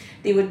housing.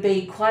 There would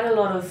be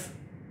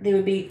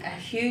a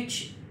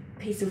huge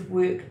piece of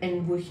work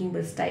in working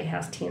with state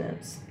house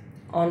tenants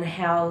on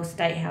how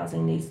state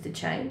housing needs to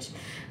change.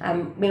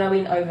 When I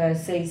went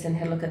overseas and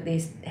had a look at their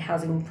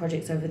housing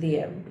projects over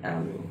there,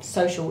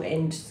 social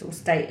and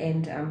state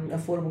and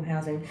affordable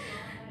housing,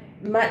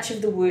 much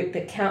of the work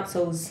that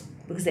councils,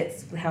 because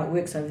that's how it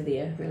works over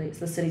there, really, it's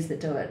the cities that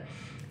do it,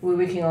 we're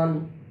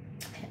working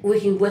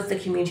with the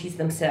communities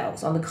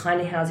themselves on the kind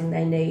of housing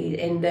they need,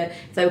 and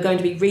if they were going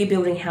to be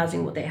rebuilding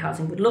housing, what that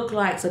housing would look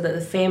like, so that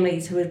the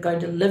families who were going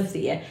to live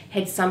there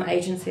had some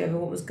agency over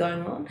what was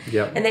going on.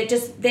 Yep. And that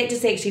just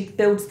actually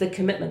builds the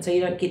commitment, so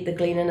you don't get the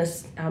Glen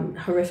Innes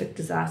horrific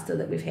disaster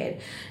that we've had.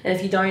 And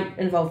if you don't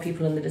involve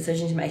people in the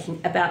decisions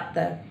making about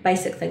the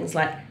basic things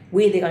like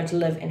where they're going to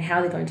live and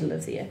how they're going to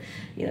live there,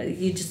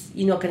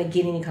 you're not going to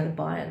get any kind of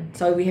buy-in.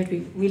 So we have to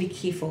be really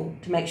careful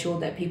to make sure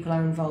that people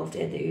are involved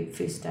at the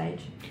first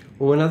stage.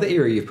 Well, another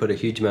area you've put a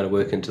huge amount of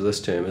work into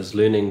this term is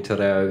learning Te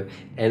Reo,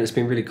 and it's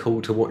been really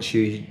cool to watch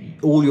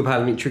all your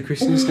parliamentary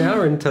questions now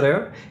are in Te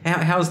Reo.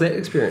 How's that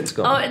experience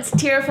gone? Oh, it's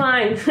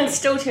terrifying. It's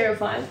still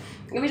terrifying.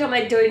 Every time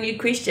I do a new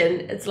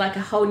question, it's like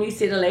a whole new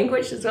set of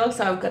language as well,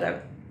 so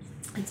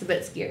it's a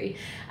bit scary.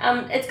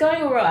 It's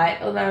going all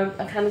right, although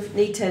I kind of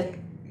need to,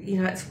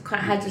 it's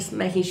quite hard just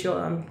making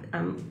sure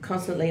I'm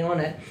constantly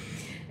on it.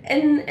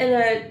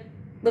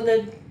 With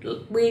a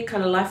weird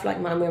kind of life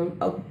like mine, where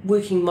I'm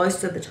working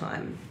most of the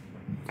time,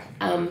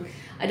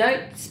 I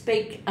don't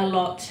speak a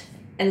lot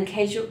in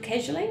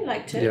casually,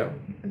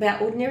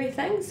 about ordinary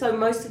things. So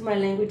most of my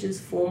language is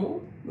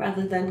formal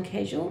rather than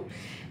casual,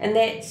 and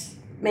that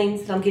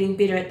means that I'm getting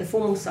better at the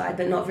formal side,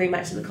 but not very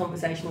much at the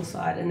conversational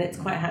side, and that's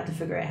quite hard to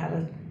figure out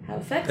how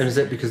fixed. And is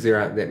that because there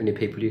aren't that many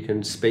people you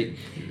can speak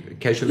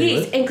casually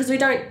yes, with? and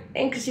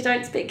because you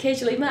don't speak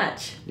casually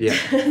much. Yeah.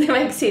 That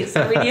makes sense.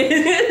 So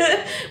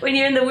when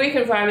you're in the work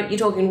environment, you're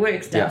talking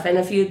work stuff, and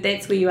if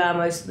that's where you are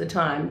most of the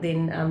time,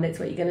 then that's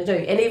what you're going to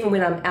do. And even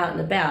when I'm out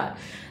and about,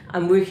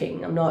 I'm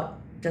working. I'm not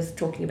just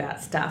talking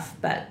about stuff,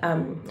 but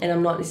and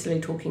I'm not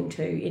necessarily talking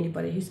to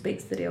anybody who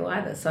speaks the deal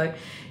either. So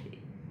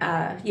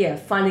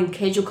finding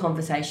casual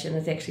conversation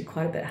is actually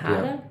quite a bit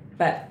harder.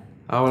 But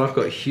well, I've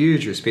got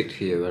huge respect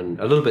for you and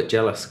a little bit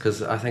jealous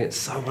because I think it's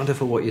so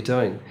wonderful what you're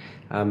doing.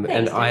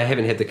 And I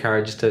haven't had the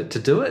courage to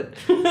do it.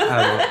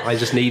 I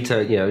just need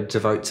to,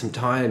 devote some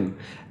time.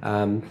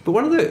 But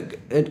one of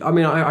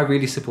I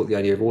really support the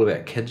idea of all of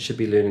our kids should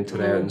be learning till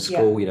they're in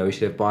school. We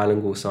should have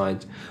bilingual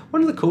signs.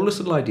 One of the coolest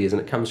little ideas,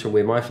 and it comes from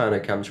where my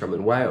whānau comes from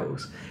in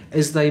Wales,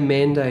 is they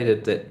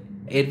mandated that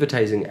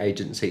advertising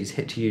agencies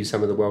had to use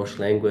some of the Welsh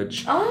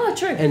language. Oh,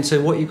 true. And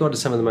so what you got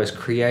is some of the most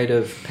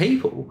creative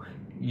people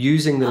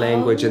using the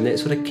language in that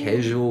sort of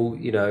casual,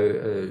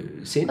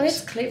 sense. Oh,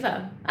 that's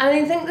clever.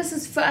 I think this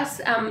is, for us,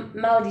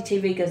 Māori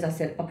TV gives us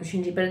that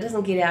opportunity, but it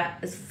doesn't get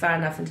out as far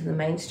enough into the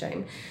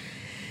mainstream.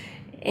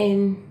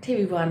 And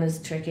TV1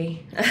 is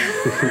tricky.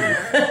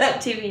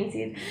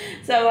 TVNZ.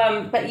 So,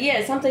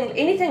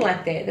 anything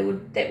like that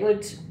would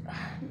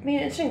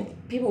interesting.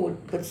 People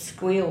would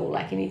squeal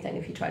like anything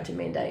if you tried to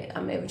mandate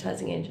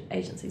advertising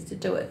agencies to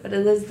do it. But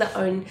it is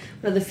one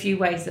of the few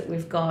ways that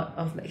we've got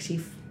of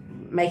actually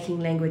making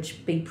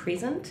language be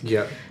present.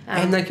 Yeah.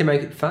 And they can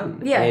make it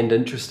fun and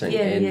interesting.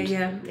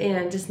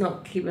 And just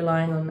not keep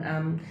relying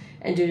on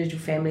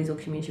individual families or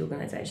community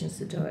organisations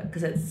to do it,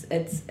 because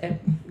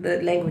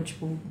the language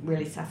will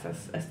really suffer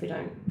if we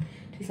don't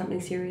do something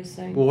serious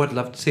soon. Well, I'd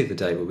love to see the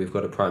day where we've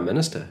got a Prime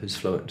Minister who's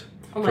fluent.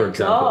 Oh my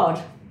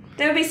God.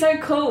 That would be so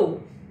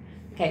cool.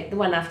 Okay, the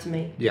one after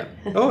me. Yeah.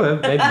 Oh,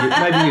 maybe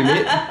you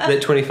met that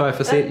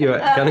 25% you were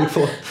gunning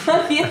for.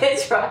 Yeah,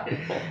 that's right.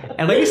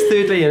 And I guess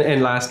thirdly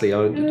and lastly,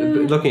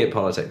 looking at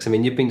politics,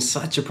 you've been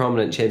such a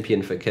prominent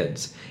champion for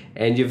kids,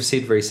 and you've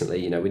said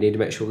recently, we need to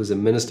make sure there's a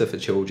minister for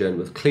children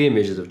with clear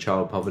measures of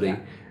child poverty. Yeah.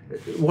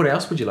 What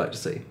else would you like to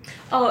see?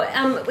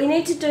 We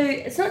need to do,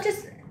 it's not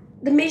just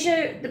the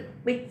measure,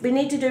 we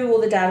need to do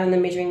all the data and the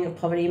measuring of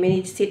poverty. We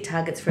need to set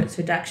targets for its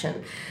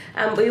reduction.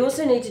 We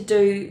also need to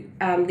do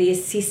the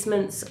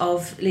assessments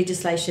of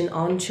legislation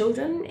on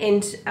children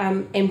and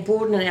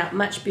broaden it out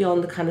much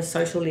beyond the kind of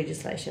social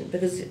legislation,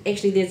 because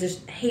actually there's a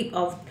heap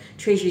of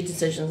treasury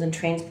decisions and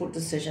transport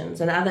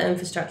decisions and other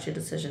infrastructure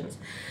decisions,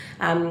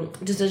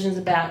 decisions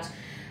about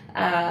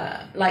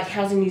like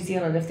Housing New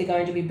Zealand, if they're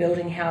going to be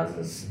building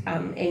houses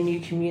in new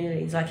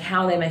communities, like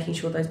how they're making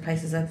sure those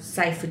places are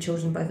safe for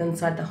children both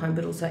inside the home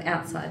but also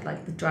outside,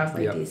 like the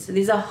driveway there. So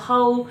there's a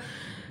whole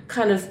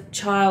kind of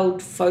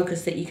child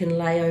focus that you can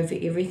lay over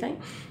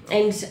everything,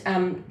 and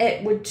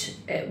it would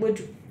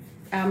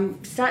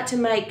start to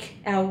make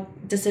our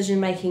decision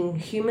making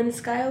human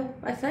scale,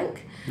 I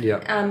think.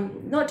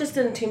 Not just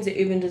in terms of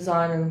urban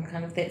design and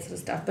kind of that sort of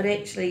stuff, but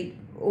actually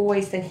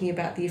always thinking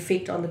about the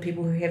effect on the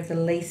people who have the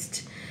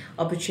least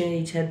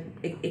opportunity to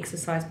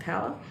exercise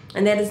power,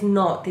 and that is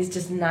not, there's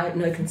just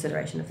no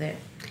consideration of that.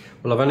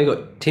 Well, I've only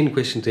got 10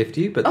 questions left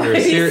for you, but there are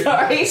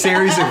a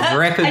series of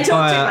rapid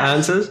fire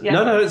answers. Yeah.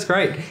 No, it's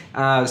great.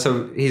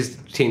 So here's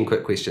 10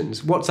 quick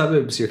questions. What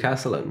suburb's your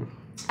castle in?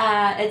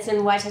 It's in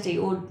Waititi,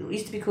 or it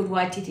used to be called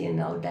Waititi in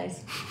the old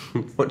days.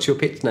 What's your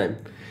pet's name?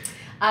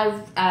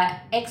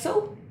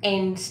 Axel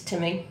and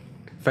Timmy.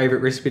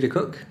 Favourite recipe to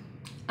cook?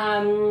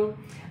 Thai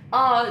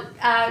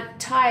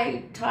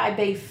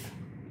beef.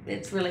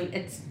 It's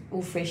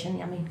all fresh and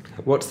yummy.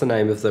 What's the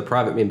name of the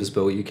private members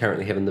bill you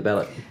currently have in the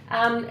ballot?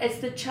 It's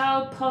the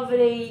Child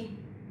Poverty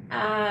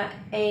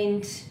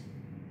and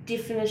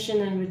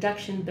Definition and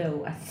Reduction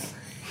Bill, I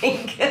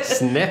think.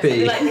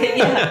 Snappy.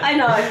 I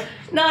know.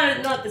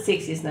 No, not the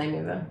sexiest name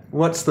ever.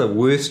 What's the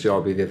worst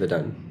job you've ever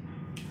done?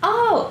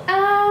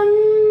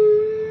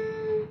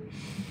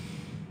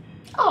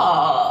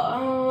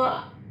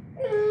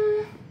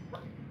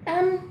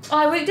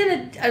 I worked in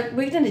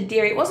a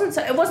dairy. It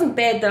wasn't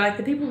bad though. Like,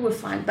 the people were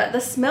fine, but the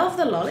smell of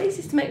the lollies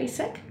used to make me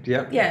sick.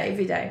 Yeah,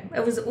 every day.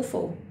 It was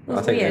awful. It was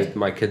I think weird. It was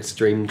my kid's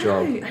dream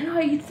job. I know.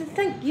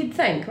 You'd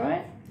think,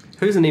 right?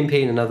 Who's an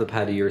MP in another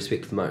party you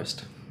respect the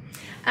most?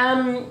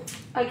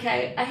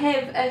 Okay, I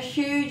have a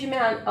huge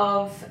amount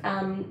of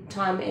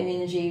time and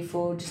energy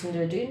for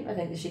Jacinda Ardern. I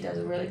think that she does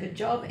a really good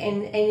job,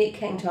 and it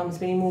came to I'm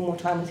spending more and more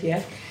time with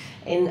her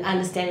and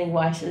understanding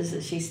why it is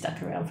that she's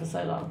stuck around for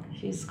so long.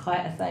 She's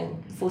quite a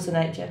thing, force of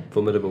nature.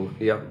 Formidable,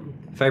 yep.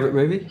 Favourite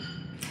movie?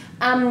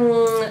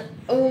 Bad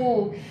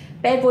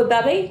Boy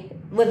Bubby,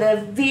 with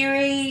a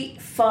very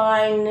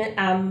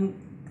fine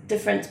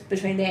difference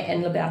between that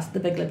and The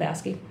Big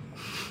Lebowski.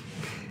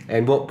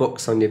 And what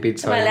book's on your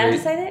bedside? Am I allowed to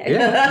say that?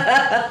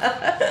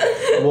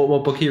 Yeah.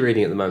 What book are you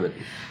reading at the moment?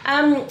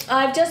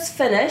 I've just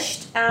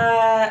finished.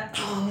 The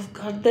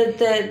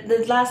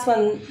last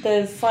one,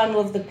 the final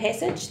of The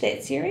Passage,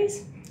 that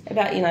series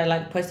about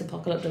like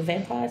post-apocalyptic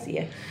vampires.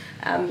 Yeah,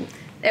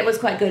 it was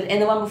quite good.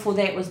 And the one before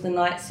that was The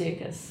Night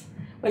Circus,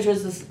 which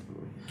was this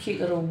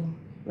cute little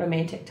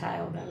romantic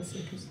tale about a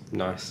circus.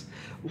 Nice.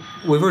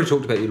 We've already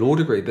talked about your law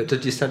degree, but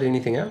did you study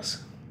anything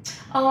else?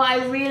 Oh,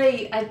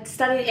 I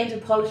studied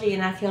anthropology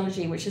and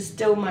archaeology, which is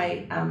still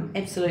my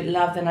absolute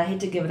love, and I had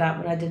to give it up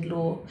when I did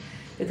law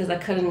because I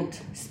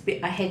couldn't.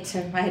 I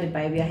had a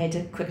baby. I had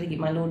to quickly get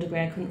my law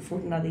degree. I couldn't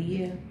afford another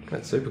year.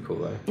 That's super cool,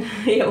 though.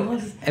 Yeah, it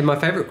was. And my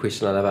favourite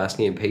question I love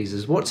asking MPs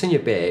is, what's in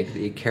your bag that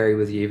you carry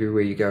with you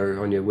everywhere you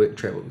go on your work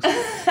travels?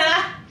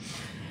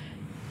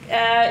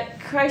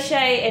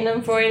 Crochet and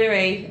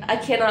embroidery. I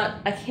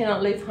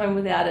cannot leave home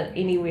without it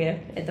anywhere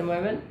at the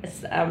moment.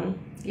 It's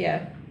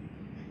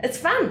It's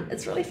fun.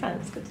 It's really fun.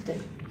 It's good to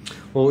do.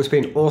 Well, it's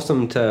been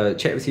awesome to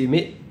chat with you,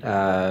 Met.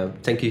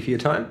 Thank you for your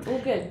time. All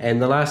good.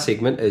 And the last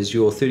segment is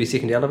your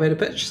 30-second elevator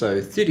pitch.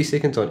 So 30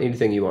 seconds on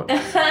anything you want.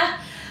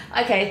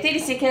 Okay, 30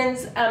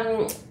 seconds.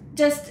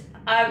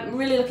 I'm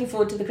really looking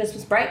forward to the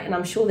Christmas break, and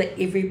I'm sure that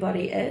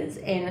everybody is.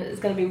 And it's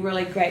going to be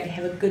really great to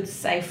have a good,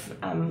 safe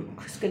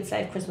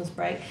Christmas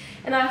break.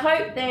 And I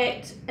hope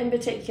that, in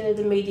particular,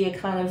 the media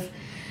kind of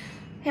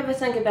have a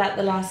think about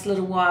the last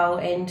little while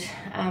and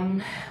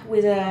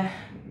whether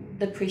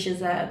the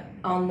pressures are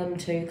on them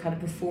to kind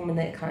of perform in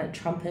that kind of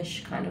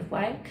Trumpish kind of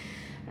way.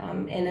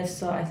 And if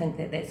so, I think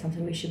that that's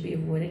something we should be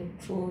avoiding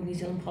for New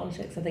Zealand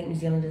politics. I think New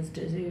Zealanders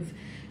deserve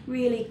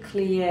really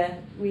clear,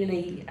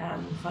 really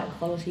high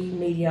quality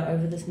media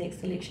over this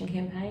next election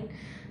campaign.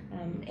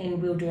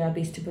 And we'll do our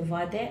best to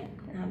provide that.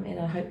 And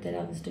I hope that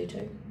others do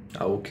too.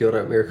 Oh, kia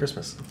ora, Merry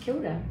Christmas. Kia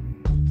ora.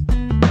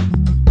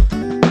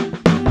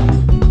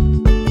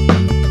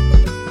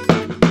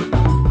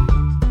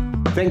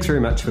 Thanks very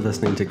much for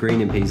listening to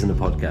Green MPs in a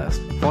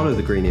Podcast. Follow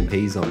the Green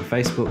MPs on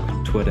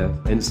Facebook, Twitter,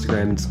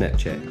 Instagram and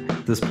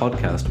Snapchat. This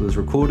podcast was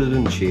recorded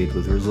and shared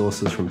with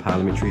resources from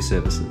Parliamentary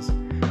Services.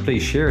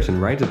 Please share it and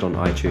rate it on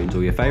iTunes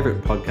or your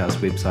favourite podcast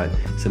website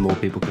so more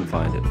people can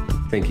find it.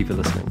 Thank you for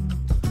listening.